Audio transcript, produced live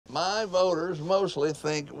My voters mostly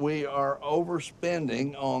think we are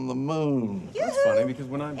overspending on the moon. That's funny because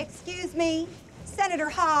when I'm... Excuse me, Senator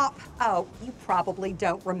Hop. Oh, you probably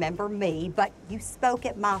don't remember me, but you spoke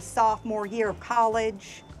at my sophomore year of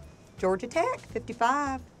college. Georgia Tech,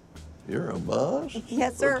 55. You're a buzz?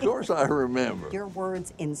 Yes, sir. Of course I remember. Your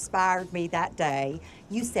words inspired me that day.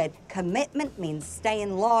 You said commitment means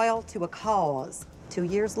staying loyal to a cause. 2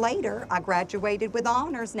 years later, I graduated with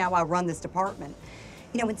honors. Now I run this department.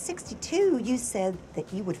 You know, in '62, you said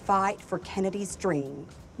that you would fight for Kennedy's dream,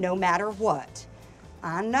 no matter what.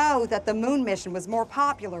 I know that the moon mission was more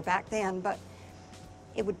popular back then, but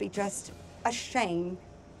it would be just a shame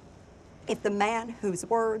if the man whose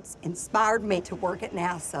words inspired me to work at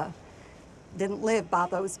NASA didn't live by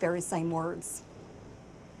those very same words.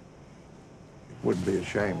 Wouldn't be a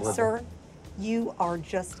shame, would it? Sir, you are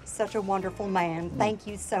just such a wonderful man. Thank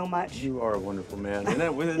you so much. You are a wonderful man.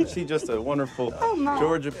 Isn't she just a wonderful Oh, my.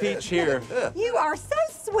 Georgia peach here? You are so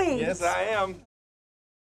sweet. Yes, I am.